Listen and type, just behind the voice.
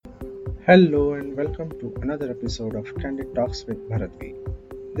Hello and welcome to another episode of Candid Talks with Bharatvi.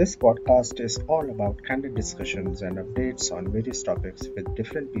 This podcast is all about candid discussions and updates on various topics with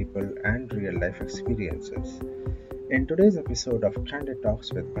different people and real life experiences. In today's episode of Candid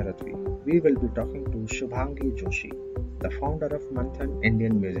Talks with Bharatvi, we will be talking to Shubhangi Joshi, the founder of Manthan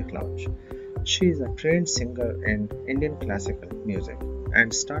Indian Music Lounge. She is a trained singer in Indian classical music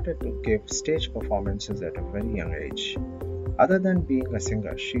and started to give stage performances at a very young age. Other than being a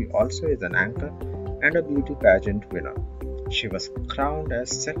singer, she also is an anchor and a beauty pageant winner. She was crowned as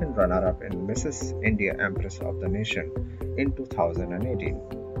second runner up in Mrs. India Empress of the Nation in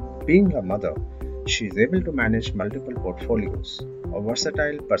 2018. Being a mother, she is able to manage multiple portfolios, a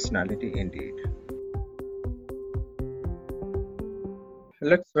versatile personality indeed.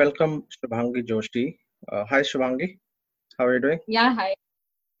 Let's welcome Shubhangi Joshi. Hi Shubhangi, how are you doing? Yeah, hi.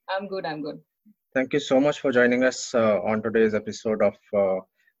 I'm good. I'm good. Thank you so much for joining us on today's episode of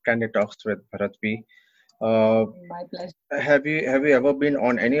Candid Talks with Bharatvi. Uh, My pleasure. have you ever been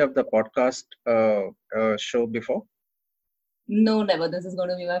on any of the podcast show before? No, never. This is going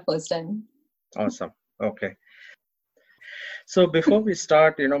to be my first time. Awesome. Okay. So before we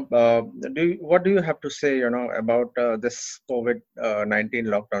start, what do you have to say, about this COVID-19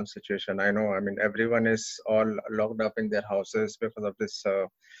 lockdown situation? I mean, everyone is all locked up in their houses because of this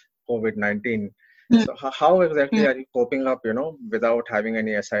COVID-19. Hmm. So how exactly Hmm. are you coping up, without having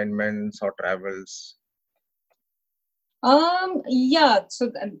any assignments or travels? Yeah.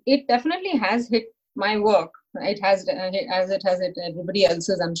 It definitely has hit my work. It has, as it has hit everybody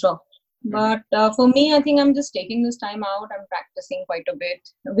else's, I'm sure. Hmm. But for me, I think I'm just taking this time out. I'm practicing quite a bit,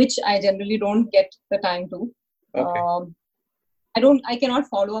 which I generally don't get the time to. Okay. Um, I cannot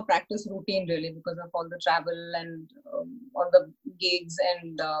follow a practice routine really because of all the travel and all the gigs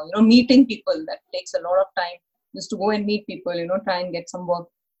and meeting people. That takes a lot of time just to go and meet people. Try and get some work.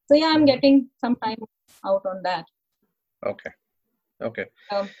 So yeah, I'm Hmm. getting some time out on that. Okay. Okay.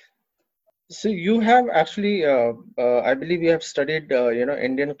 Um, So you have actually, I believe you have studied,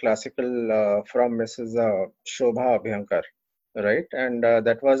 Indian classical from Mrs. Shobha Abhyankar, right? And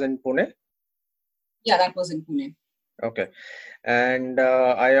that was in Pune. yeah, that was in Pune. Okay. And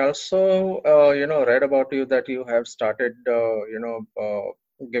I also, read about you that you have started,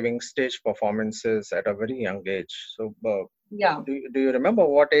 giving stage performances at a very young age. So, Yeah. do you remember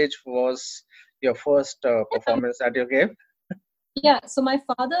what age was your first performance that you gave? Yeah, so my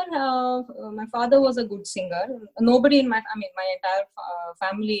father was a good singer. Nobody my entire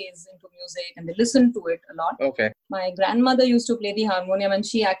family is into music and they listen to it a lot. Okay. My grandmother used to play the harmonium, and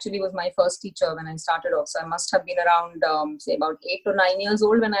she actually was my first teacher when I started off. So I must have been around, say, about 8 or 9 years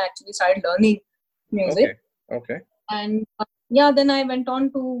old when I actually started learning music. Okay. Okay. And yeah, then I went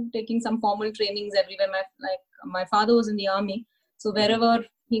on to taking some formal trainings everywhere. My father was in the army, so Mhm. wherever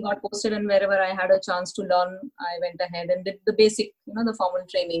he got posted and wherever I had a chance to learn, I went ahead and did the basic, the formal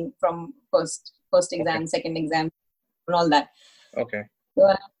training from first Okay. exam, second exam, and all that. Okay.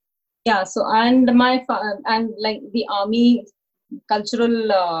 So yeah, so and like the army cultural,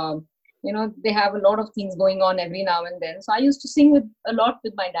 they have a lot of things going on every now and then. So I used to sing with a lot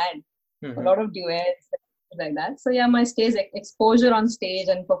with my dad, a Hmm. lot of duets like that. So yeah, my stage exposure on stage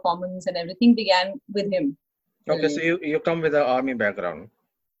and performance and everything began with him. Okay, so Really, you come with an army background.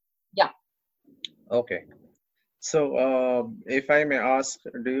 yeah. Okay. So, if I may ask,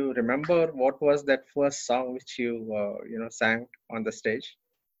 do you remember what was that first song which you sang on the stage?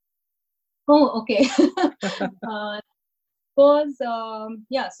 Oh, okay. Was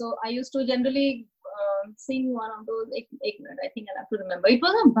yeah. So I used to generally sing one of those. Ek minute, I think I'll have to remember. It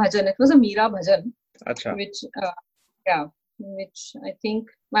was a bhajan. It was a Meera bhajan, Acha. which yeah, which I think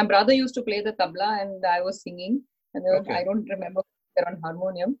my brother used to play the tabla and I was singing. And then Okay. I don't remember on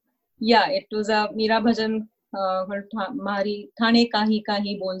harmonium. Yeah, it was a Meera bhajan. Mari thane kahi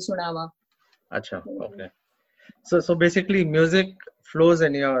kahi bol sunava. Acha. Okay. So basically, music flows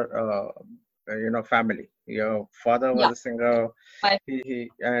in your family. Your father was Yeah, a singer. my,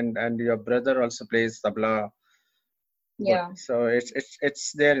 And your brother also plays tabla. Good. yeah, So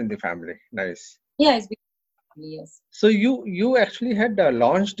it's there in the family. Nice. yeah. It's basically yes. So you actually had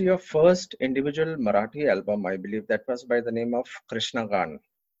launched your first individual Marathi album, I believe that was by the name of Krishna Gan,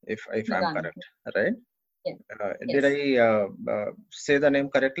 if I'm Nagan. correct, right? Yeah, Did yes. I say the name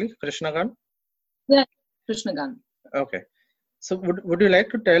correctly, Krishna Gan? Yeah, Krishna Gan. Okay. So would you like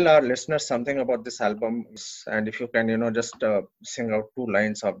to tell our listeners something about this album, and if you can, just sing out two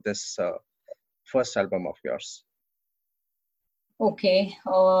lines of this first album of yours? Okay.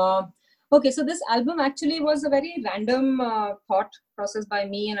 Okay, so this album actually was a very random thought process by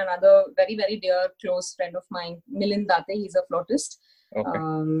me and another very, very dear close friend of mine, Milind Date. He's a flautist. Okay.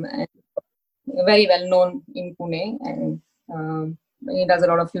 And very well known in Pune, and he does a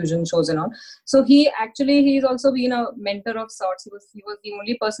lot of fusion shows and all. So he's also been a mentor of sorts. He was the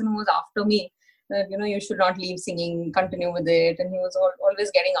only person who was after me that you should not leave singing, continue with it, and he was always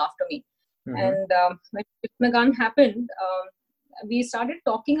getting after me. And when Krishnagan happened, we started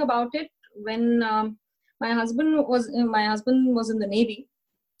talking about it when my husband was in the Navy.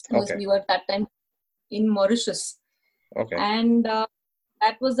 Okay. We were at that time in Mauritius. Okay. And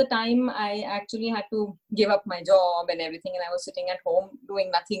that was the time I actually had to give up my job and everything, and I was sitting at home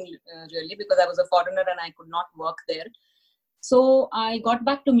doing nothing really, because I was a foreigner and I could not work there. So I got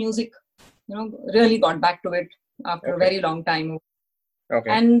back to music, really got back to it after a very long time. Okay.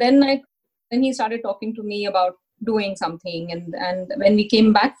 And then he started talking to me about doing something, and when we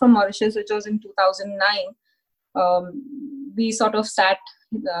came back from Mauritius, which was in 2009, we sort of sat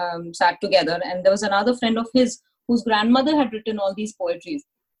together, and there was another friend of his whose grandmother had written all these poetries.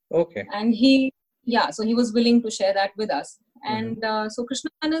 Okay. And so he was willing to share that with us. And so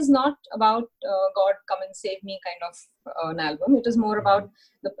Krishnagan is not about God come and save me kind of an album. It is more about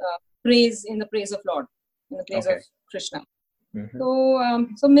the praise of Lord, in the praise of Krishna. So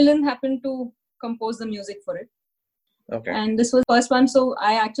Milind happened to compose the music for it. Okay. And this was the first one. So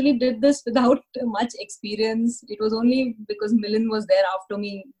I actually did this without much experience. It was only because Milind was there after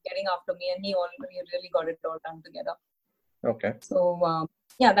me, getting after me, and he really got it all done together. Okay. So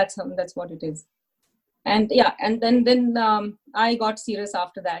that's what it is. And then I got serious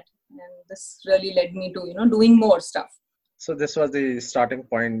after that, and this really led me to doing more stuff. So this was the starting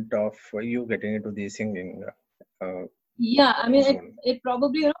point of you getting into the singing. Yeah, I mean, it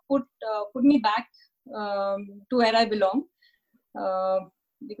probably put me back to where I belong,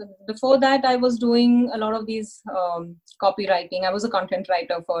 because before that I was doing a lot of these copywriting. I was a content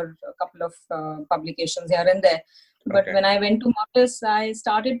writer for a couple of publications here and there. But when I went to Mauritius, I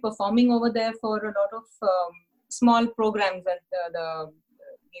started performing over there for a lot of small programs that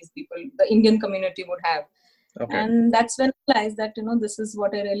these people, the Indian community, would have. Okay. And that's when I realized that this is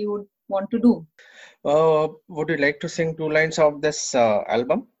what I really would want to do. Would you like to sing 2 lines of this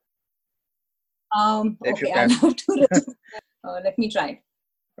album? If okay, I'll have to let me try.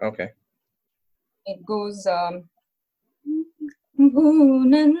 Okay. It goes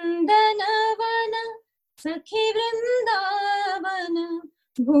Bhunandanavana Sakhi Vrindavana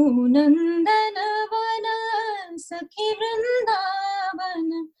Bhunandanavana Sakhi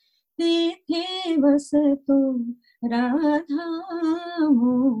Vrindavana Tethe Vasato Radha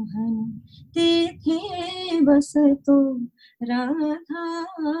Mohan Tethe Vasato Radha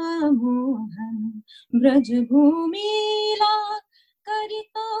Mohan Braj Bhumila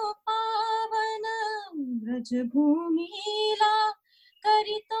Karito Pavana Braj Bhumila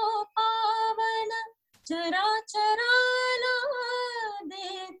Karito Pavana Chara Charala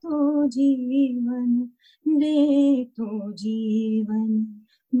Deto Jeevan Deto Jeevan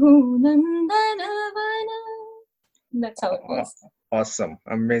Bhunandanavana. That's how it was. Awesome.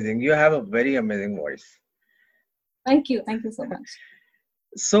 Amazing. You have a very amazing voice. Thank you so much.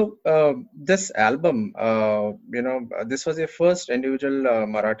 So this album, this was your first individual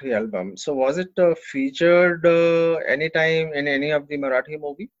Marathi album. So was it featured anytime in any of the Marathi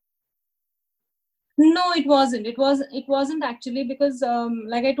movie? No, it wasn't. It wasn't actually, because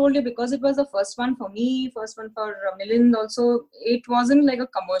like I told you, because it was the first one for me, first one for Milind also. It wasn't like a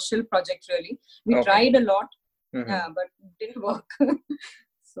commercial project really. We tried a lot, but it didn't work.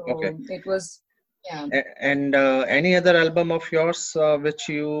 So it was. Yeah. And any other album of yours which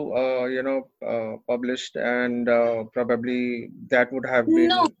you published, and probably that would have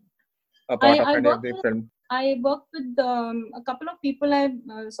been a part of any of the film? I worked with a couple of people. I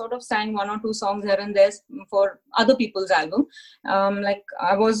sort of sang 1 or 2 songs here and there for other people's album. Like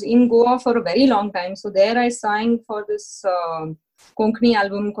I was in Goa for a very long time, so there I sang for this Konkani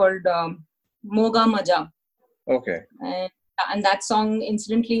album called Moga Maja. Okay. And that song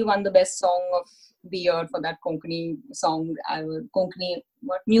incidentally won the best song of the year for that Konkani song, Konkani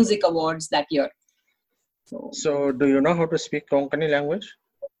Music Awards that year. So do you know how to speak Konkani language?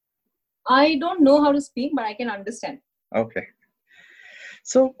 I don't know how to speak, but I can understand. Okay.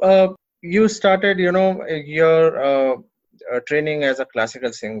 So you started, your training as a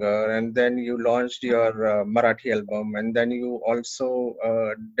classical singer, and then you launched your Marathi album, and then you also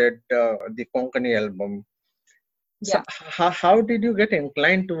did the Konkani album. So how did you get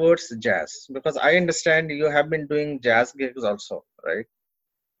inclined towards jazz? Because I understand you have been doing jazz gigs also, right?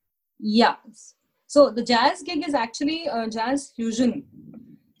 Yeah. So the jazz gig is actually a jazz fusion.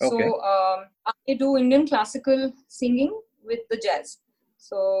 Okay. So I do Indian classical singing with the jazz.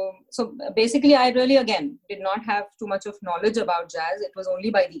 So basically, I really again did not have too much of knowledge about jazz. It was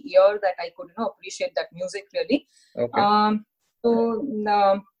only by the ear that I could appreciate that music really. Okay. So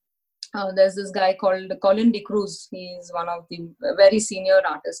there's this guy called Colin De Cruz. He's one of the very senior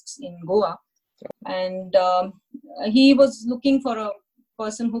artists in Goa, and he was looking for a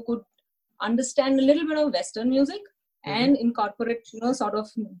person who could understand a little bit of Western music and incorporate, sort of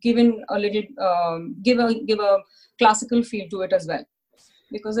give a classical feel to it as well.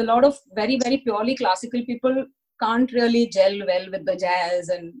 Because a lot of very, very purely classical people can't really gel well with the jazz,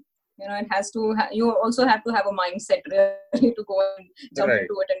 and it has to. You also have to have a mindset really to go and jump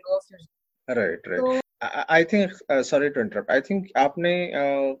into it and go fusion. Right. So, I think sorry to interrupt. I think आपने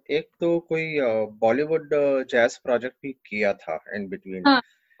एक तो कोई Bollywood jazz project भी किया था in between. हाँ,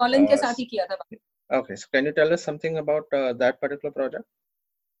 Colin के साथ ही किया था. Okay, so can you tell us something about that particular project?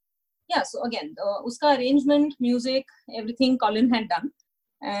 Yeah, so again, uska arrangement, music, everything Colin had done.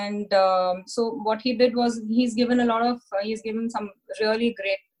 And so what he did was he's given some really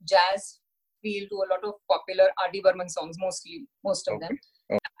great jazz feel to a lot of popular R.D. Burman songs, most of them.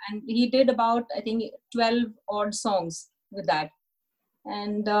 And he did about, I think, 12 odd songs with that.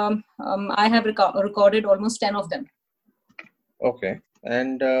 And I have recorded almost 10 of them. Okay.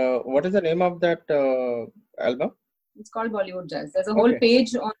 And what is the name of that album? It's called Bollywood Jazz. There's a whole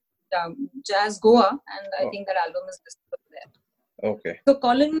page on Jazz Goa, and I think that album is listed there. Okay. So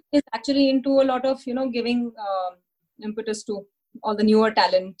Colin is actually into a lot of giving impetus to all the newer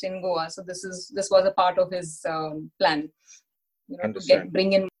talent in Goa. So this was a part of his plan, to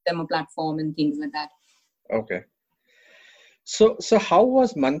bring in them a platform and things like that. Okay. So how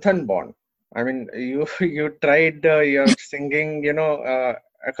was Manthan born? I mean, you tried your singing,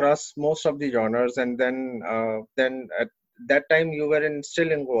 across most of the genres, and then at that time you were still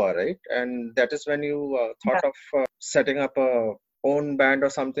in Goa, right? And that is when you thought of setting up a own band or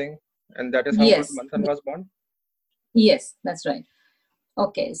something, and that is how Manthan was born? Yes, that's right.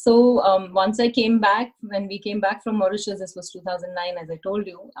 Okay, so once when we came back from Mauritius, this was 2009, as I told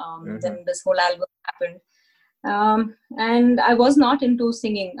you, then this whole album happened. And I was not into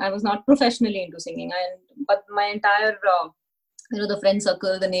singing. I was not professionally into singing, but my entire, the friend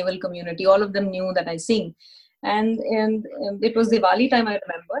circle, the naval community, all of them knew that I sing. And it was Diwali time, I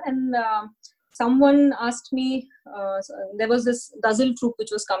remember, and someone asked me, there was this Ghazal troupe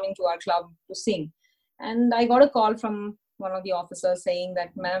which was coming to our club to sing. And I got a call from one of the officers saying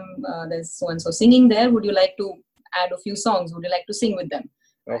that, ma'am, there's so-and-so singing there. Would you like to add a few songs? Would you like to sing with them?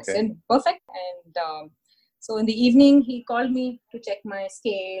 Okay. I said, perfect. And so in the evening, he called me to check my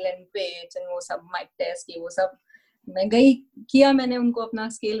scale and pitch and वो सब mic test ये वो सब मैं गई किया मैंने उनको अपना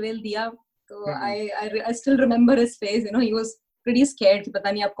scale वेल दिया तो I still remember his face. He was pretty scared कि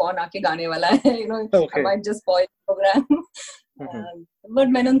पता नहीं अब कौन आके गाने वाला है. I might just spoil the program. But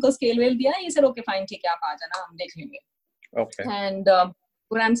मैंने उनको scale वेल दिया. He said, okay, fine, ठीक है, आप आ जाना, हम देख लेंगे. Okay. And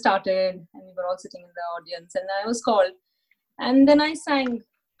program started, and we were all sitting in the audience, and I was called, and then I sang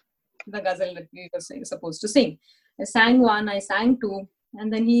the ghazal that we were supposed to sing. I sang one, I sang two,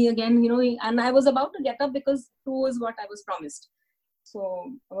 and then he again, and I was about to get up because two is what I was promised.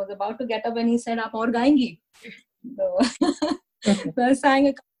 So I was about to get up when he said, "Aap aur gayengi." So I sang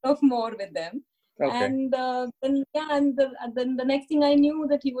a couple of more with them. Okay. And then the next thing I knew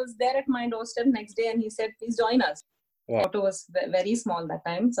that he was there at my doorstep next day, and he said, "Please join us." Wow. Auto was very small that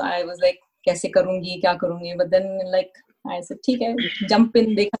time, so I was like, "Kaise karungi, kya karungi?" But then I said, "ठीक है, jump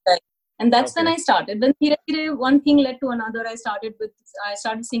in, dekha jaye." And that's when I started. Then one thing led to another. I started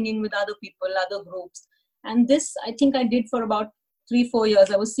singing with other people, other groups, and this I think I did for about 3-4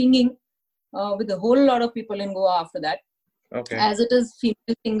 years. I was singing with a whole lot of people in Goa after that. Okay. As it is,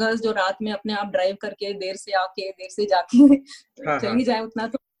 female singers जो रात में अपने आप drive करके देर से आके देर से जाके चली जाए उतना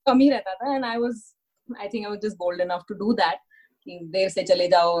तो कम ही रहता था. And I think I was just bold enough to do that. देर से चले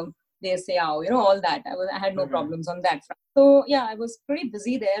जाओ, देर से आओ, all that. I had no problems on that front. So yeah, I was pretty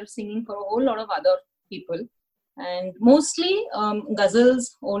busy there singing for a whole lot of other people, and mostly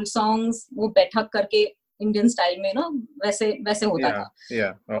ghazals, old songs, वो बैठक करके Indian style में वैसे होता था.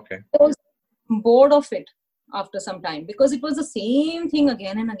 Yeah, okay. I was bored of it after some time because it was the same thing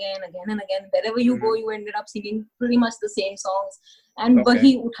again and again. Wherever you go, you ended up singing pretty much the same songs. And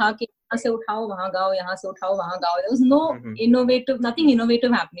वही उठा के यहाँ से उठाओ वहाँ गाओ, यहाँ से उठाओ वहाँ गाओ. There was no nothing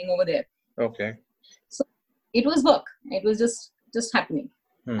innovative happening over there. Okay. So it was work. It was just happening.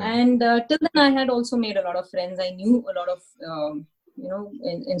 And till then, I had also made a lot of friends. I knew a lot of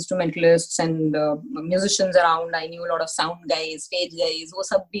instrumentalists and musicians around. I knew a lot of sound guys, stage guys. वो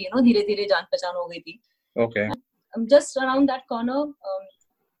सब भी धीरे-धीरे जान पहचान हो गई थी. Okay. Just around that corner,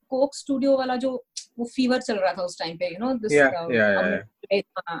 Coke Studio वाला जो वो fever चल रहा था उस time पे, this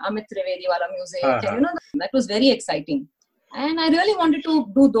Amit Trivedi वाला music, and that was very exciting. And I really wanted to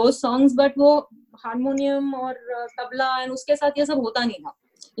do those songs, but वो harmonium और tabla and उसके साथ ये सब होता नहीं था,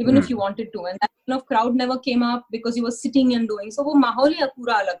 even if you wanted to, and that kind of crowd never came up because you were sitting and doing, so वो माहौल ही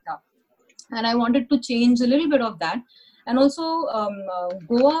पूरा अलग था. And I wanted to change a little bit of that. And also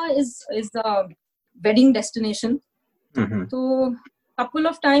Goa is the wedding destination. So a couple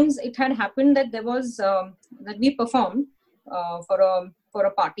of times it had happened that there was that we performed for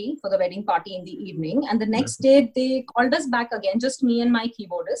a party, for the wedding party in the evening, and the next day they called us back again, just me and my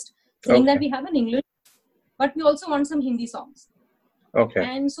keyboardist, saying that we have an English, but we also want some Hindi songs. Okay.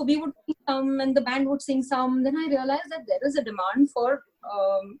 And so we would sing some, and the band would sing some. Then I realized that there is a demand for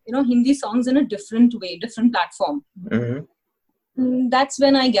Hindi songs in a different way, different platform. That's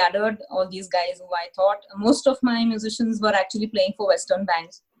when I gathered all these guys who I thought most of my musicians were actually playing for Western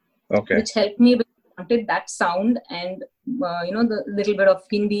bands, which helped me with that sound and the little bit of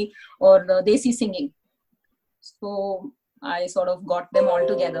Hindi or the Desi singing. So I sort of got them all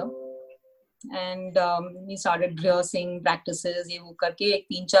together. And we started rehearsing practices. ये वो करके एक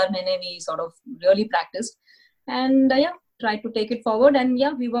 3-4 महीने we sort of really practiced, and tried to take it forward. And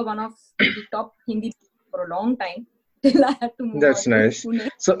we were one of the top Hindi for a long time till I had to move. That's nice. Pune.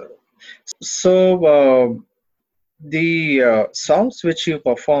 So the songs which you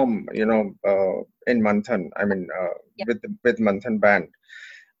perform, in Manthan, I mean, with Manthan band,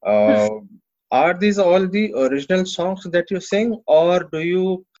 are these all the original songs that you sing, or do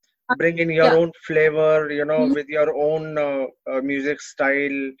you bring in your own flavor, with your own music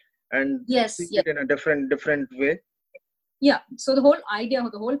style and sing it in a different way? Yeah. So the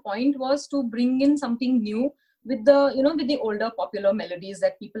whole point was to bring in something new with the, with the older popular melodies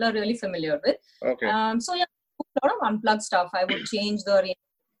that people are really familiar with. Okay. So a lot of unplugged stuff. I would change the range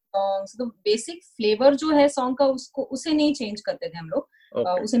of songs. The basic flavor जो है song का उसे नहीं change करते थे हम लोग.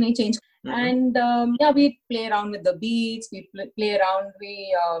 उसे नहीं change. And we play around with the beats. We play around.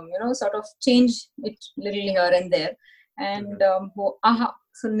 We sort of change it little here and there. And वो आहा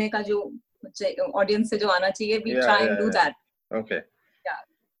सुनने का जो audience से जो आना चाहिए, we try and do that. Okay. Yeah.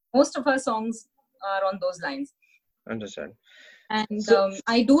 Most of our songs are on those lines. Understand. And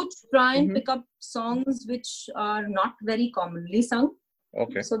I do try and pick up songs which are not very commonly sung.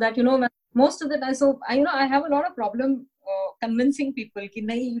 Okay. So that, most of the time, so I have a lot of problem convincing people कि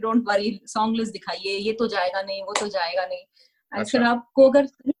नहीं, you don't worry, song list दिखाइए, ये तो जाएगा नहीं, वो तो जाएगा नहीं. I said आपको अगर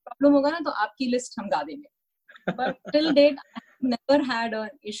problem होगा ना तो आपकी list हम गा देंगे. But till date, I've never had an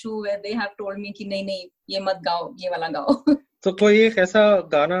issue where they have told me कि नहीं ये मत गाओ, ये वाला गाओ. तो कोई एक ऐसा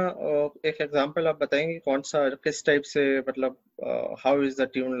गाना, एक एग्जांपल आप बताएंगे कौन सा, किस टाइप से, मतलब how is the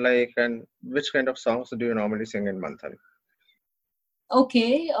tune like and which kind of songs do you normally sing in Manthan?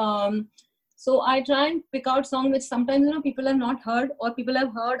 Okay. So I try and pick out songs which sometimes people have not heard, or people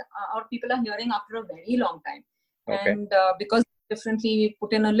have heard, or people are hearing after a very long time. Okay. And because differently we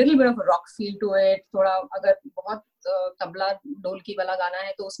put in a little bit of a rock feel to it. थोड़ा अगर बहुत तबला ढोलकी वाला गाना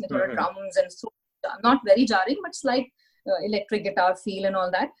है तो उसमें थोड़ा drums and so, not very jarring, but slight electric guitar feel and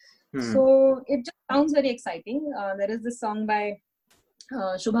all that. So it just sounds very exciting. There is this song by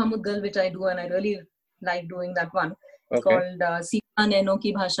Shubha Mudgal which I do, and I really like doing that one. It's called Seekha Nainon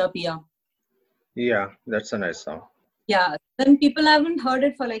Ki Bhasha Piya. Yeah, that's a nice song. Yeah, then people haven't heard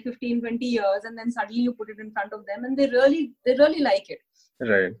it for like 15-20 years, and then suddenly you put it in front of them and they really like it.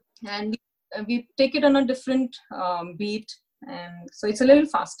 Right. And we take it on a different beat, and so it's a little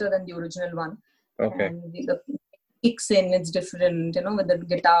faster than the original one. Okay. And the kicks in, it's different, with the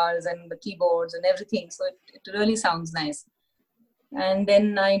guitars and the keyboards and everything, so it really sounds nice. And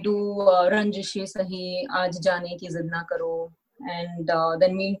then I do Ranjishi Sahi, Aaj Jaane Ki Zid Na Karo. And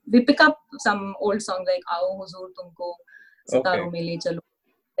then we pick up some old songs like Aao Huzur Tumko, Sitaro Mein Le Chalo,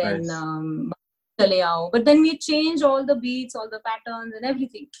 then Chale Aao. But then we change all the beats, all the patterns and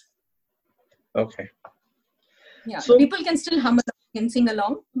everything. Okay. Yeah, so people can still hum and sing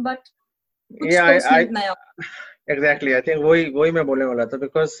along, but exactly. I think wohi मैं बोलने वाला था,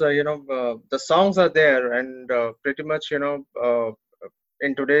 because the songs are there, and pretty much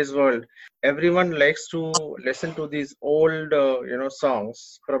in today's world, everyone likes to listen to these old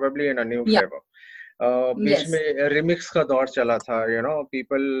songs, probably in a new flavor. बीच में remix का दौर चला था,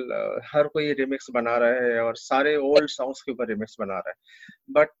 people हर कोई remix बना रहा है और सारे old songs के ऊपर remix बना रहा है.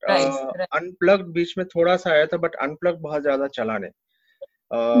 But unplugged बीच में थोड़ा सा आया था, but unplugged बहुत ज़्यादा चला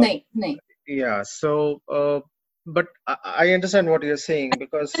नहीं. नहीं. Yeah, so but I understand what you're saying,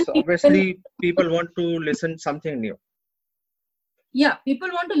 because obviously people want to listen something new. Yeah, people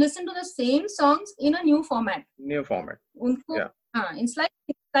want to listen to the same songs in a new format. Unko, it's like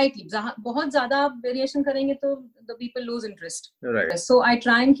tightly. बहुत ज़्यादा आप variation करेंगे तो the people lose interest. Right. So I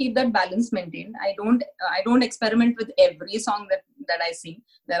try and keep that balance maintained. I don't experiment with every song that I sing.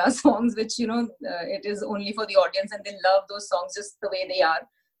 There are songs which it is only for the audience and they love those songs just the way they are.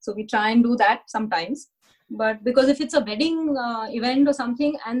 So we try and do that sometimes. But because if it's a wedding event or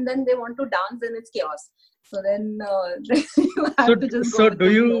something and then they want to dance, then it's chaos. So then you have to just go with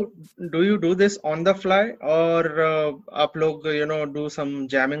do the you do this on the fly or आप लोग do some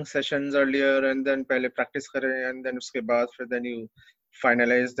jamming sessions earlier and then पहले practice करें and then उसके बाद फिर then you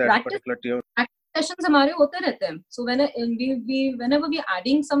finalize that particular tune? Practice sessions हमारे होते रहते हैं. So whenever we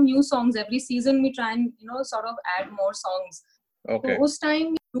adding some new songs every season, we try and sort of add more songs. Okay. So उस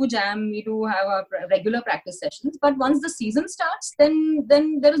time we do jam, we do have our regular practice sessions. But once the season starts, then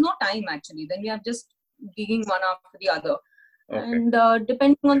there is no time actually. Then we are just gigging one after the other. Okay. And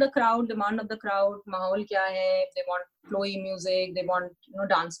depending on the crowd, demand of the crowd, mahol kya hai, if they want flowy music, they want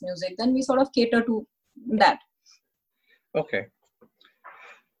dance music, then we sort of cater to that. Okay.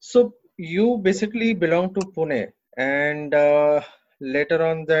 So you basically belong to Pune, and later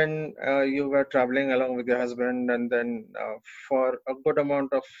on then you were traveling along with your husband, and then for a good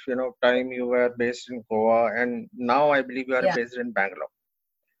amount of time you were based in Goa, and now I believe you are based in Bangalore.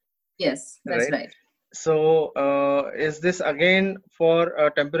 Yes, that's right. So is this again for a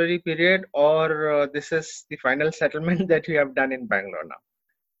temporary period, or this is the final settlement that you have done in Bangalore now?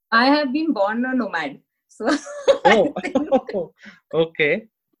 I have been born a nomad. So Okay.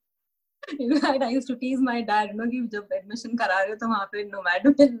 In fact, I used to tease my dad, कि जब admission करा रहे हो तो वहाँ पे nomad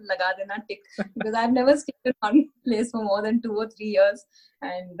में लगा देना tick, because I've never stayed in one place for more than 2 or 3 years,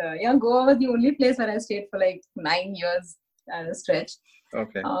 and Goa was the only place where I stayed for like 9 years at a stretch.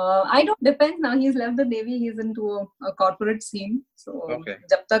 Okay. I don't depend now. He's left the Navy. He's into a corporate scene. So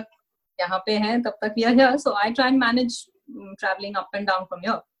जब तक यहाँ पे हैं तब तक we are here. So I try and manage traveling up and down from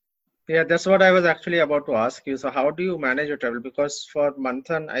here. Yeah, that's what I was actually about to ask you. So how do you manage your travel? Because for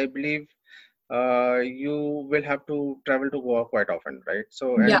Manthan, I believe you will have to travel to Goa quite often, right?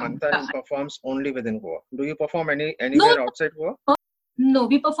 So and Manthan performs only within Goa. Do you perform anywhere outside Goa? No,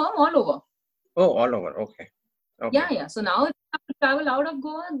 we perform all over. Oh, all over. Okay. Yeah. So now if I have to travel out of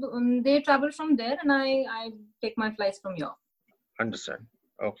Goa, they travel from there, and I take my flights from here. Understand.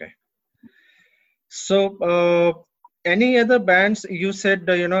 Okay. So any other bands you said,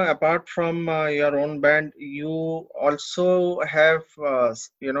 apart from your own band, you also have,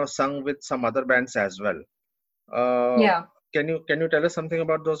 sung with some other bands as well. Can you tell us something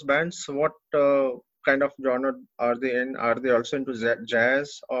about those bands? What kind of genre are they in? Are they also into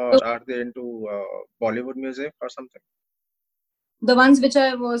jazz, or are they into Bollywood music or something? The ones which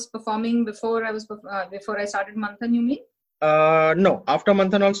I was performing before I started Manthan, you mean? No. After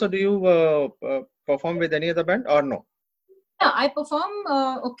Manthan also, do you perform with any other band or no? Yeah, I perform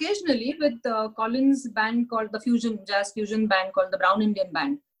occasionally with Colin's band called the jazz fusion band called the Brown Indian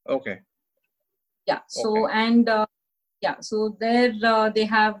Band. Okay. Yeah. So so there they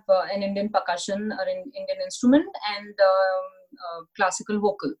have an Indian percussion or an Indian instrument and classical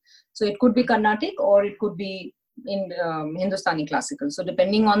vocal. So it could be Carnatic or it could be in Hindustani classical. So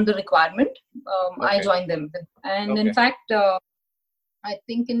depending on the requirement, I join them. And in fact, I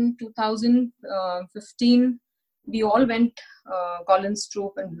think in 2015. We all went, Colin's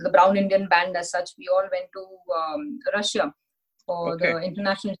troupe and the Brown Indian Band as such, we all went to Russia for the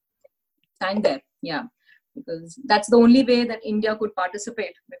international time there. Yeah, because that's the only way that India could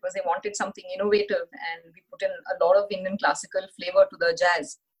participate, because they wanted something innovative, and we put in a lot of Indian classical flavor to the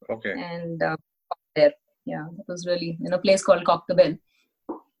jazz. Okay. And there, it was really in a place called Cock the Bell.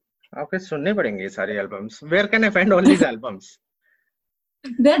 Okay, sunne padenge sari albums. Where can I find all these albums?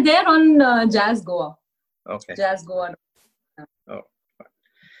 They're there on Jazz Goa. Okay. Jazz Goa. Oh.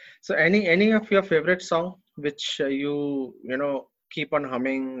 So any of your favorite song which you keep on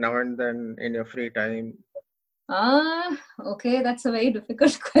humming now and then in your free time? Okay, that's a very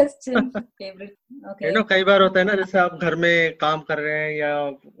difficult question. Favorite. Okay. कई बार होता है ना, जैसे आप घर में काम कर रहे हैं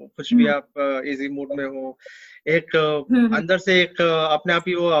या कुछ भी आप easy mood में हो, एक अंदर से एक अपने आप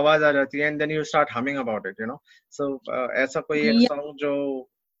ही वो आवाज आ जाती है, and then you start humming about it, So ऐसा कोई एक song जो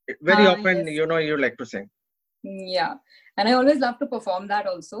very often you like to sing? Yeah, and I always love to perform that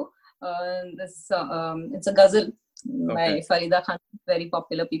also. It's a ghazal by Farida Khan, very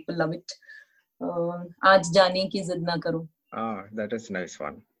popular. People love it. Aaj jaane ki zid na karo. That is nice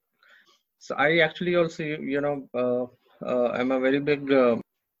one. So I actually also I'm a very big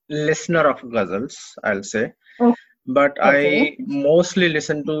listener of ghazals, I'll say, but I mostly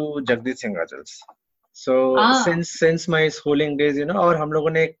listen to Jagdish Singh ghazals. So since my schooling days, और हम लोगों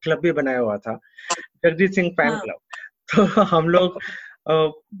ने एक club भी बनाया हुआ था, Jagdish Singh fan club. तो हम लोग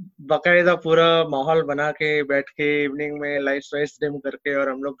बकायदा पूरा माहौल बना के बैठ के इवनिंग में लाइट्स वाइट्स डिम करके और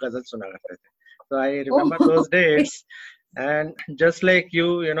हम लोग गजल सुना करते थे. So I remember those days, and just like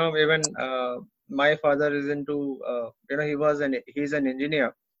you know, even my father is into, he's an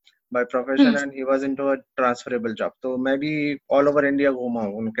engineer by profession, and he was into a transferable job. तो मैं भी all over India घूमा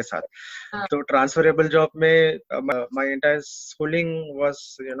हूँ उनके साथ. तो transferable job में my entire schooling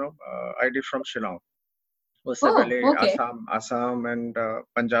was, I did from Shillong. उससे पहले Assam and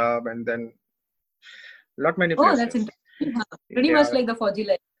Punjab, and then lot many places. That's interesting. Pretty much like the Fauji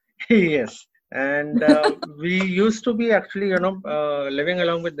life. Yes, and we used to be actually, living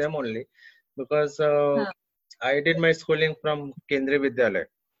along with them only, because I did my schooling from Kendriya Vidyalaya,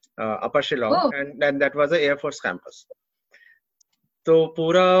 Upper Shillong, and that was a Air Force campus. तो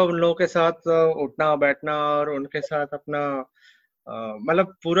पूरा उन लोगों के साथ उठना बैठना और उनके साथ अपना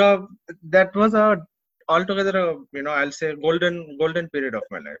मतलब पूरा that was a altogether, I'll say golden period of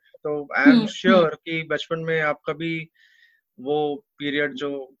my life. So I am sure कि बचपन में आप कभी वो period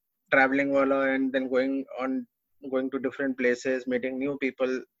जो traveling wala, and then going to different places, meeting new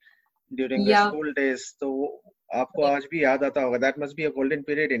people during the school days, तो आपको आज भी याद आता होगा. That must be a golden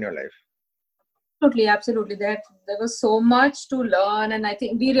period in your life. Absolutely. There was so much to learn, and I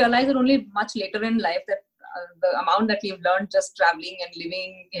think we realized it only much later in life that the amount that we've learned just traveling and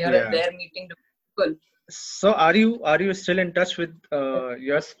living here and there, meeting people. So are you still in touch with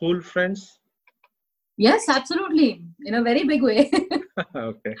your school friends? Yes, absolutely, in a very big way.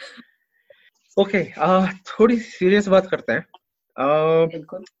 Okay. थोड़ी serious बात करते हैं.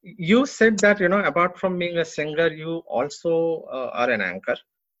 You said that, apart from being a singer, you also are an anchor.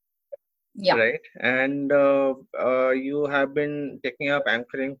 Yeah. Right. And you have been taking up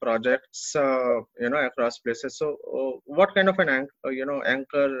anchoring projects, across places. So what kind of an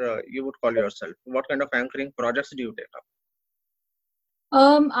anchor you would call yourself? What kind of anchoring projects do you take up?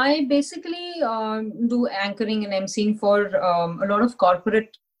 I basically do anchoring and emceeing for a lot of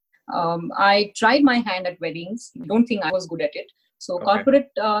corporate. I tried my hand at weddings. Don't think I was good at it. So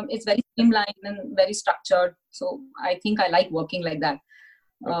corporate, it's very streamlined and very structured. So I think I like working like that.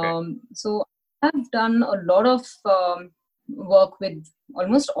 So I've done a lot of work with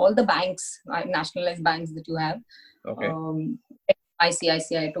almost all the banks, nationalized banks that you have.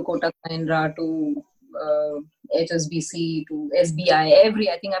 ICICI to Kotak Mahindra to HSBC to SBI.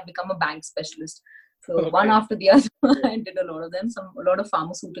 I think I've become a bank specialist. So one after the other, I did a lot of them. A lot of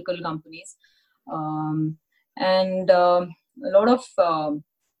pharmaceutical companies, and a lot of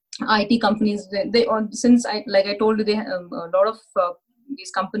IT companies. They since like I told you, they have a lot of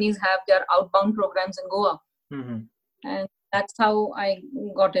these companies have their outbound programs in Goa, and that's how I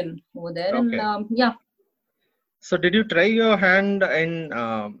got in over there. And So did you try your hand in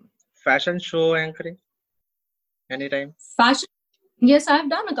fashion show anchoring anytime? Fashion, yes, I've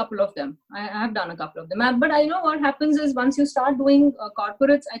done a couple of them. I have done a couple of them. But I know what happens is once you start doing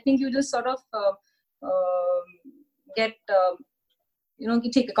corporates, I think you just sort of get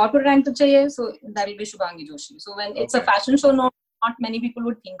corporate rank to chahiye, so that will be Shubhangi Joshi. So when it's a fashion show, not many people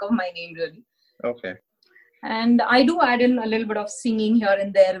would think of my name really. Okay. And I do add in a little bit of singing here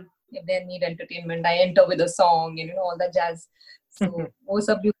and there if they need entertainment. I enter with a song and all that jazz. So what's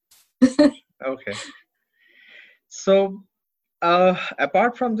up? Okay. So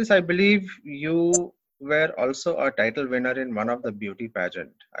apart from this, I believe you were also a title winner in one of the beauty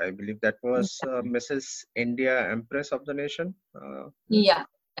pageant. I believe that was Mrs. India Empress of the Nation. Yeah.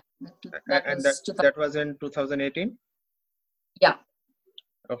 That was in 2018? Yeah.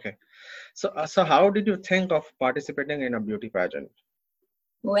 Okay. So how did you think of participating in a beauty pageant?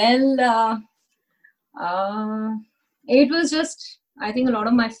 Well, it was just, I think a lot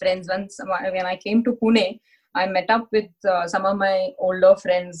of my friends, when I came to Pune, I met up with some of my older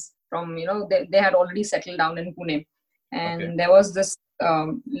friends from, they had already settled down in Pune. And there was this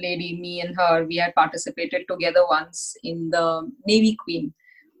lady, me and her, we had participated together once in the Navy Queen,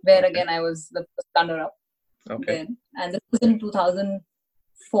 where again I was the first runner-up. Okay. And this was in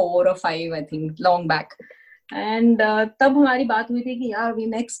 2004 or 5, I think, long back. And तब हमारी बात हुई थी कि यार we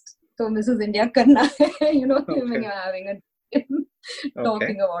next तो Mrs. India करना है, when you're having a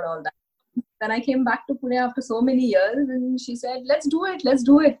talking about all that. Then I came back to Pune after so many years, and she said, let's do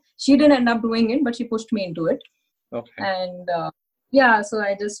it. She didn't end up doing it, but she pushed me into it. Okay. And so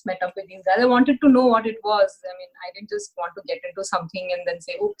I just met up with these guys. I wanted to know what it was. I mean, I didn't just want to get into something and then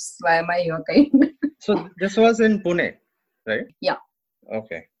say, oops, why am I here? So this was in Pune, right? Yeah.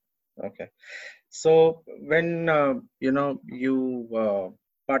 Okay. So when you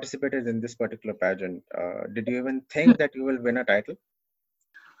participated in this particular pageant, did you even think that you will win a title?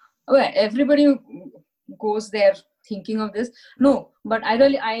 Well, everybody goes there thinking of this. No, but I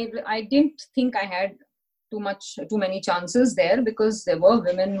didn't think I had too many chances there, because there were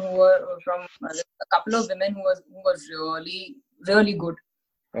women who were from a couple of women who was really good,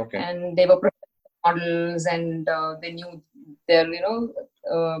 and they were models, and they knew their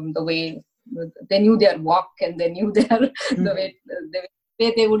the way they knew their walk, and they knew their the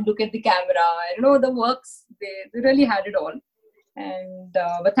way they would look at the camera, the works. They really had it all. And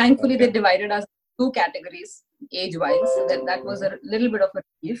but thankfully they divided us two categories age wise, so that was a little bit of a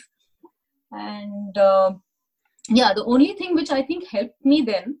relief. And the only thing which I think helped me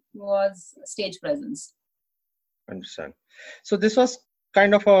then was stage presence. Understand. So this was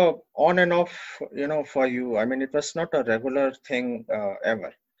kind of a on and off, for you. I mean, it was not a regular thing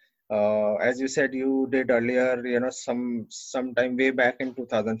ever. As you said, you did earlier, sometime way back in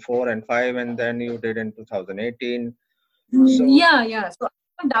 2004 and 5, and then you did in 2018. So, yeah. So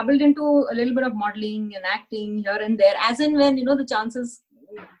I dabbled into a little bit of modeling and acting here and there, as and when, the chances,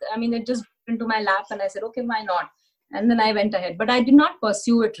 I mean, it just went into my lap, and I said, okay, why not? And then I went ahead, but I did not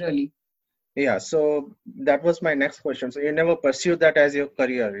pursue it really. Yeah, so that was my next question. So you never pursued that as your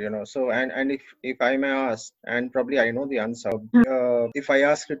career, So and if I may ask, and probably I know the answer, if I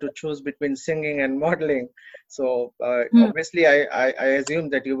ask you to choose between singing and modeling, so obviously I assume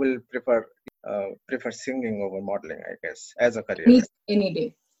that you will prefer singing over modeling, I guess, as a career. Any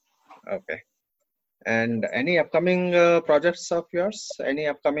day. Okay. And any upcoming projects of yours? Any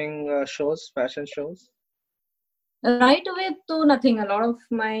upcoming shows, fashion shows? Right away to nothing. A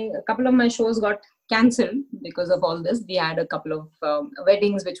couple of my shows got cancelled because of all this. We had a couple of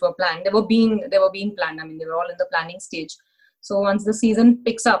weddings which were planned. They were being planned. I mean, they were all in the planning stage. So once the season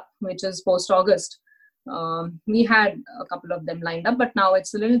picks up, which is post-August, we had a couple of them lined up, but now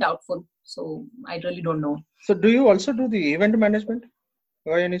it's a little doubtful. So I really don't know. So do you also do the event management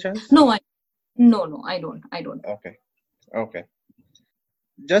by any chance? No, I don't. Okay.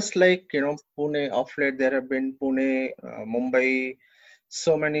 Just like, Pune, of late there have been Pune, Mumbai,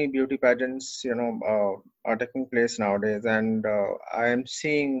 so many beauty pageants, are taking place nowadays. And I am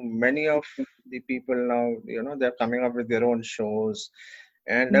seeing many of the people now, they're coming up with their own shows.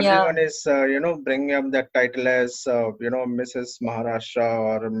 And everyone is, bringing up that title as, Mrs. Maharashtra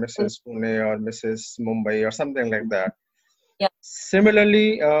or Mrs. Pune or Mrs. Mumbai or something like that. Yeah.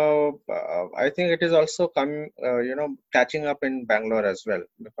 Similarly, I think it is also catching up in Bangalore as well,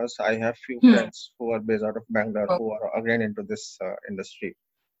 because I have few friends who are based out of Bangalore who are again into this industry.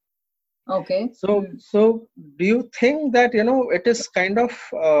 Okay. So do you think that, it is kind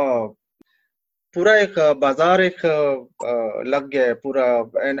of पूरा एक बाजार एक लग गया है पूरा,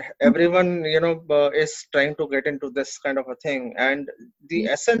 and everyone is trying to get into this kind of a thing, and the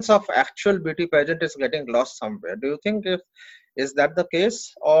essence of actual beauty pageant is getting lost somewhere. Do you think is that the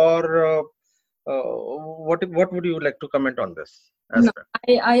case, or what would you like to comment on this? No,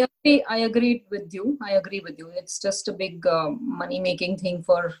 I agree with you. It's just a big money making thing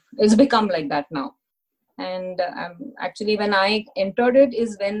it's become like that now. And actually, when I entered it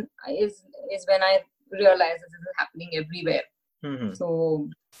is when I realized this is happening everywhere. Mm-hmm. So,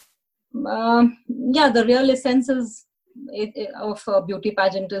 the real essence of a beauty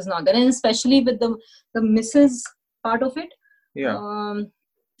pageant is not there, and especially with the Mrs. part of it. Yeah.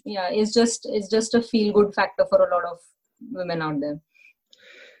 It's just a feel good factor for a lot of women out there.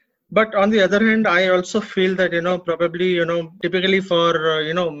 But on the other hand, I also feel that probably typically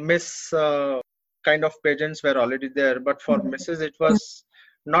for Miss kind of pageants were already there, but for Mrs. it was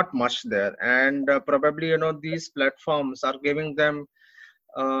not much there, and probably these platforms are giving them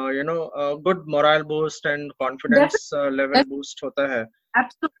a good morale boost and confidence level boost hota hai.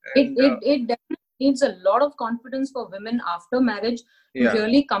 Absolutely. It definitely needs a lot of confidence for women after marriage to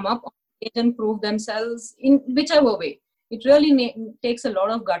really come up on stage and prove themselves in whichever way. It really takes a lot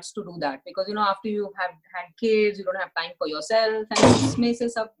of guts to do that, because after you have had kids, you don't have time for yourself, and इसमें से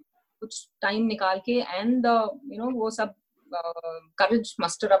सब कुछ time निकाल के, and वो सब courage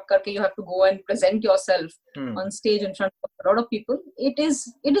muster up करके you have to go and present yourself on stage in front of a lot of people. It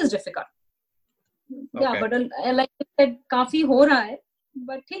is difficult. Okay. Yeah, but like I said, काफी हो रहा है,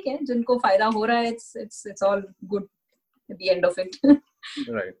 but ठीक है, जिनको फायदा हो रहा है, it's all good at the end of it.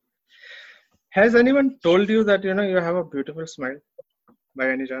 Right. Has anyone told you that you have a beautiful smile by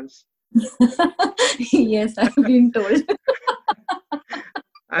any chance? Yes, I've been told.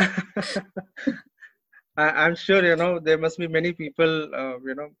 I'm sure there must be many people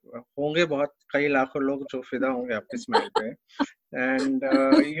होंगे बहुत कई लाखों लोग जो फिदा होंगे आपकी smile पे, and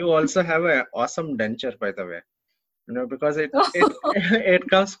you also have an awesome denture, by the way, because it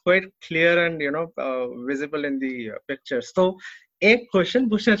comes quite clear and visible in the pictures. So एक क्वेश्चन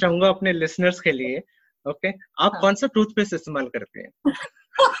पूछना चाहूंगा अपने लिसनर्स के लिए, ओके आप हाँ. कौन सा टूथपेस्ट इस्तेमाल करते हैं?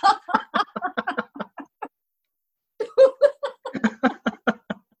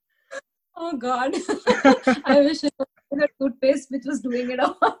 Oh God. I wish it was a toothpaste which was doing it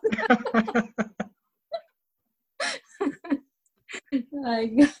all.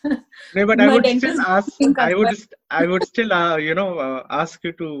 No, but I My would still dentist ask. think I would still, ask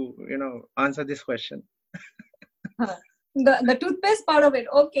you to, answer this question. the toothpaste part of it.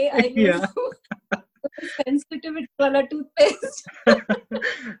 Okay, I use Yeah. sensitivity wala toothpaste.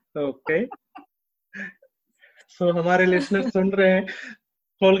 Okay. So हमारे listeners सुन रहे हैं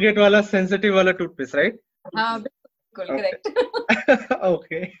Colgate वाला sensitive वाला toothpaste, right? हाँ, बिल्कुल Okay. correct.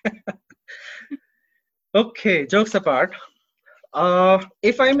 Okay. Okay. Jokes apart.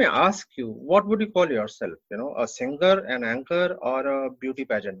 If I may ask you, what would you call yourself? A singer, an anchor, or a beauty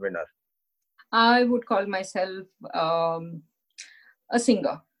pageant winner? I would call myself a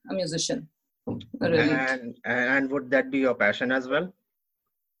singer, a musician. Really. And would that be your passion as well?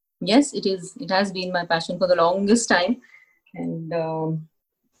 Yes, it is. It has been my passion for the longest time, and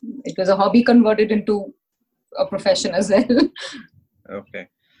it was a hobby converted into a profession as well. Okay.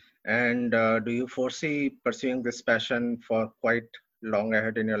 And do you foresee pursuing this passion for quite long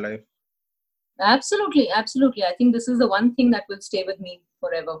ahead in your life? Absolutely, absolutely. I think this is the one thing that will stay with me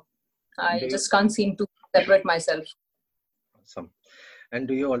forever. I just can't seem to separate myself. Awesome. And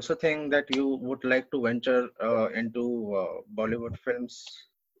do you also think that you would like to venture into Bollywood films?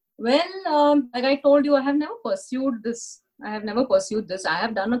 Well, like I told you, I have never pursued this. I have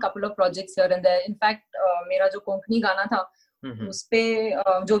done a couple of projects here and there. In fact, मेरा जो कोंकणी गाना था, उसपे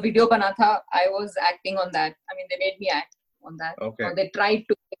जो video बना था, I was acting on that. I mean, they made me act on that. Okay. Or they tried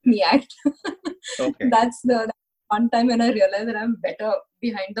to make me act. Okay. That's the one time when I realized that I'm better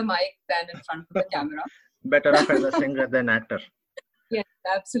behind the mic than in front of the camera. Better off as a singer than actor. Yes,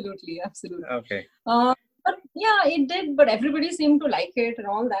 absolutely. Okay. But yeah, it did. But everybody seemed to like it and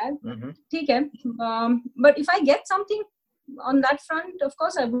all that. Okay. But if I get something on that front, of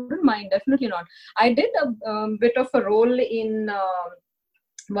course, I wouldn't mind. Definitely not. I did a bit of a role in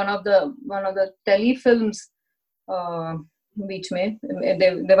one of the telefilms. Beach mein.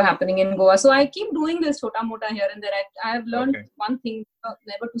 They were happening in Goa. So I keep doing this chota mota here and there. I have learned one thing: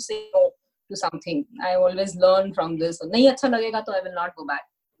 never to say no to something. I always learn from this. So, nahi acha lagega, to I will not go back.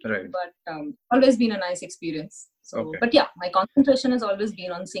 Right. But always been a nice experience. So, But yeah, my concentration has always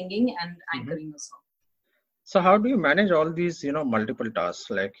been on singing and anchoring a song. So how do you manage all these, multiple tasks?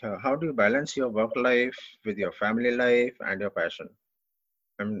 Like, how do you balance your work life with your family life and your passion?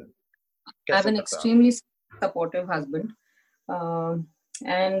 I have an extremely supportive husband,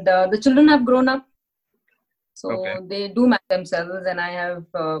 and the children have grown up. So they do manage themselves, and I have,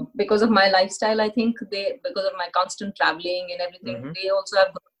 because of my lifestyle, I think because of my constant traveling and everything, they also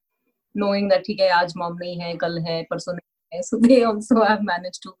have knowing that ठीक है आज mom नहीं है, कल है, परसों नहीं है. So they also have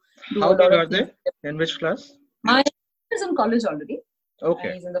managed to do How a lot big of are they? In which class? My son is in college already.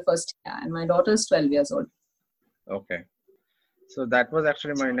 Okay. He's in the first year, and my daughter is 12 years old. Okay. So that was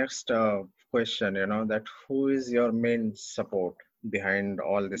actually my next question, that who is your main support behind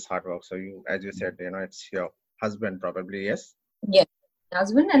all this hard work? So you, as you said, it's your husband probably, yes? Yes,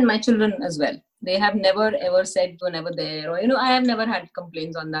 husband and my children as well. They have never ever said you were never there, or I have never had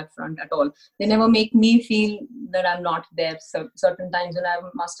complaints on that front at all. They never make me feel that I'm not there. So certain times when I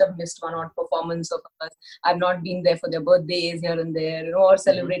must have missed one odd performance of us, I've not been there for their birthdays here and there, or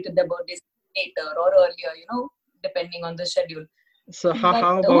celebrated their birthdays later or earlier, depending on the schedule. So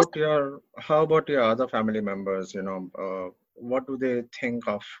how about your other family members? What do they think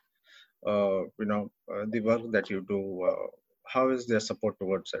of the work that you do? How is their support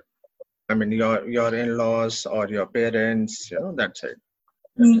towards it? I mean, your in-laws or your parents, that side.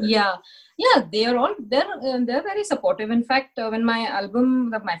 Yeah, they're very supportive. In fact, when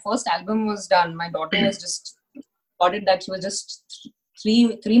my first album was done, my daughter was just recorded that. She was just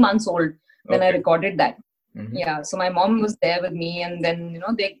 3 months old when I recorded that. Yeah, so my mom was there with me, and then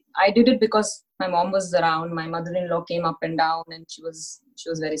I did it because my mom was around. My mother-in-law came up and down, and she was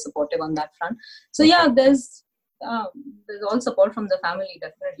very supportive on that front. So yeah, there's all support from the family,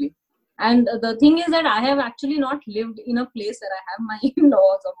 definitely. And the thing is that I have actually not lived in a place where I have my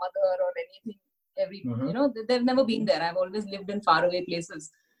in-laws or mother or anything. They've never been there. I've always lived in faraway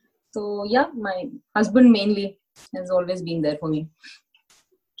places. So yeah, my husband mainly has always been there for me.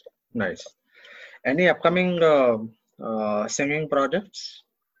 Nice. Any upcoming singing projects?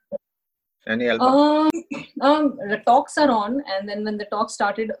 Any album? The talks are on, and then when the talks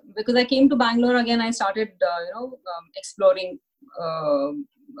started, because I came to Bangalore again, I started exploring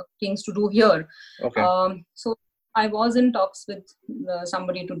things to do here. Okay. So I was in talks with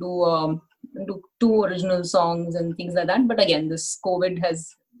somebody to do do 2 original songs and things like that. But again, this COVID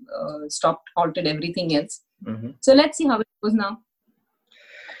has halted everything else. So let's see how it goes now.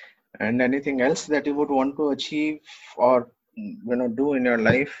 And anything else that you would want to achieve or do in your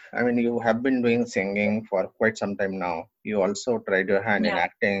life? I mean, you have been doing singing for quite some time now. You also tried your hand in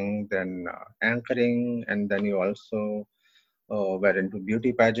acting, then anchoring, and then you also were into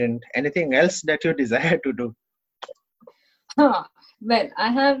beauty pageant. Anything else that you desire to do? Well, I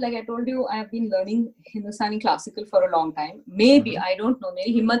have, like I told you, I have been learning Hindustani classical for a long time. Maybe, I don't know,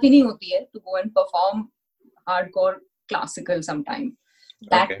 मेरी हिम्मत ही नहीं होती है to go and perform hardcore classical sometime.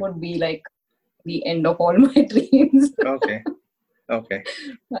 That would be like the end of all my dreams. Okay.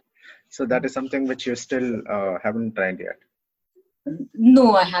 So that is something which you still haven't tried yet?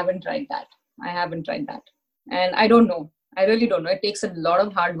 No, I haven't tried that. And I don't know. I really don't know. It takes a lot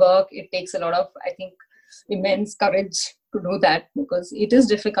of hard work. It takes a lot of, I think, immense courage to do that, because it is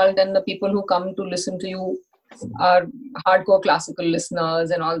difficult, and the people who come to listen to you are hardcore classical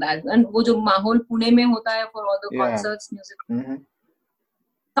listeners and all that. And wo jo mahol Pune mein hota hai for all the concerts, music.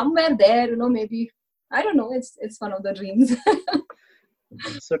 Somewhere there, maybe, I don't know, it's one of the dreams.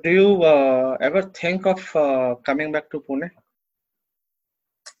 So do you ever think of coming back to Pune?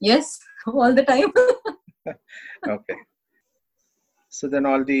 Yes, all the time. Okay. So then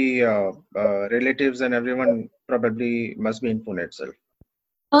all the relatives and everyone probably must be in Pune itself.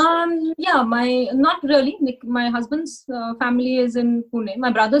 Yeah, not really. My husband's family is in Pune.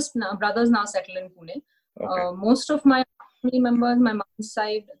 My brothers now settled in Pune. Okay. Most of my family members, my mom's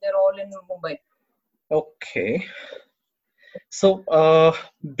side, they're all in Mumbai. Okay. So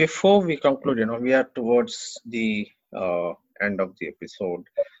before we conclude, we are towards the end of the episode,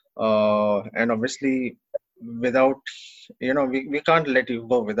 and obviously, without we can't let you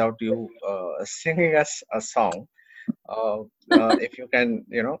go without you singing us a song. If you can,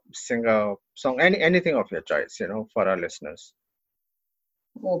 sing a song, anything of your choice, for our listeners.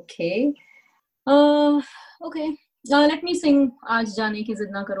 Okay. Okay. Let me sing Aaj Jaane Ki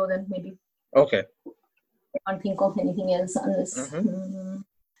Zid Na Karo then, maybe. Okay. I can't think of anything else unless.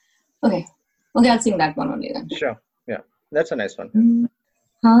 Okay, I'll sing that one only then. Sure. Yeah, that's a nice one.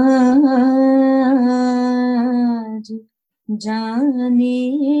 Aaj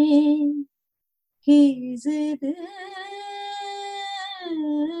jaane ki zid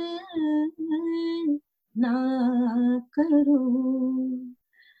na karo,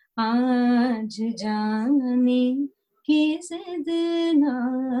 aaj jaane की जिद ना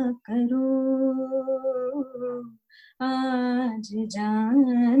करो, आज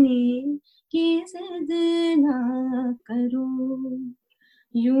जाने की जिद ना करो,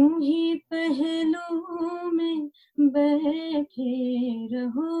 यूं ही पहलू में बैठे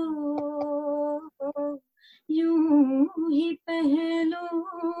रहो, यूं ही पहलू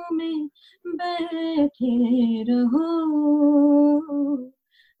में बैठे रहो,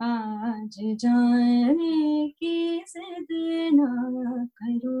 आज जाने की जिद ना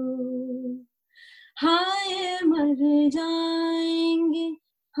करो, हाय मर जाएंगे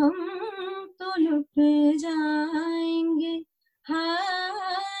हम तो लुट जाएंगे,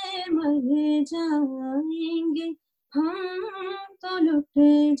 हाय मर जाएंगे हम तो लुट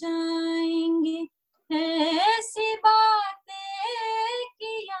जाएंगे, ऐसी बातें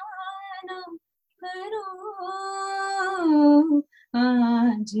किया ना करो,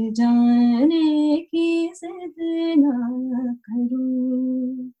 आज जाने की जिद ना करो,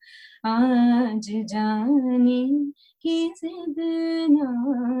 आज जाने की जिद ना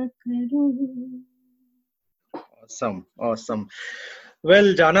करो. Awesome. Well,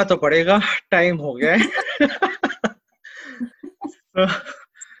 जाना तो पड़ेगा, टाइम हो गया है.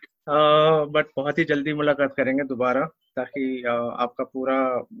 बट बहुत ही जल्दी मुलाकात करेंगे दोबारा, ताकि आपका पूरा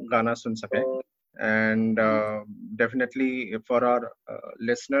गाना सुन सके. And definitely for our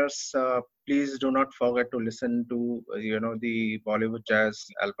listeners, please do not forget to listen to the Bollywood Jazz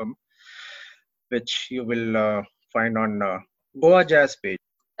album, which you will find on Goa Jazz page.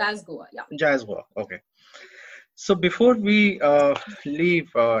 Jazz Goa, yeah. Jazz Goa, okay. So before we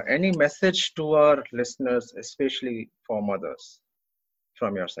leave, any message to our listeners, especially for mothers,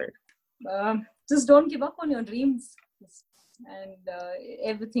 from your side? Just don't give up on your dreams. And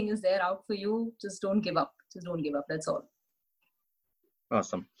everything is there out for you. Just don't give up. That's all.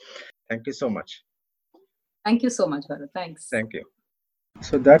 Awesome. Thank you so much. Thank you so much, Bharat. Thanks. Thank you.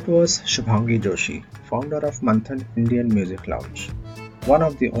 So that was Shubhangi Joshi, founder of Manthan Indian Music Lounge, one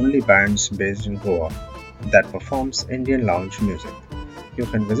of the only bands based in Goa that performs Indian lounge music. You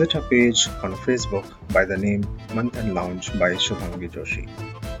can visit her page on Facebook by the name Manthan Lounge by Shubhangi Joshi.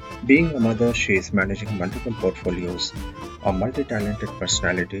 Being a mother, she is managing multiple portfolios a multi-talented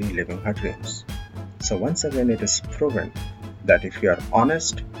personality living her dreams. So once again, it is proven that if you are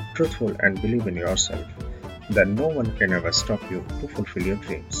honest, truthful, and believe in yourself, then no one can ever stop you to fulfill your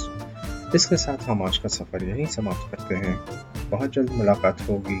dreams. इसके साथ हम आज का सफर यहीं समाप्त करते हैं। बहुत जल्द मुलाकात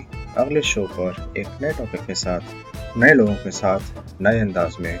होगी अगले शो पर एक नए टॉपिक के साथ, नए लोगों के साथ, नए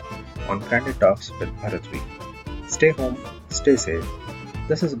अंदाज में ऑन कैंडिड टॉक्स विद भरतवी। Stay home, stay safe.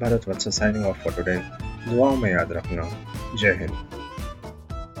 This is Bharat Vats signing off for today. दुआओं में याद रखना। जय हिंद।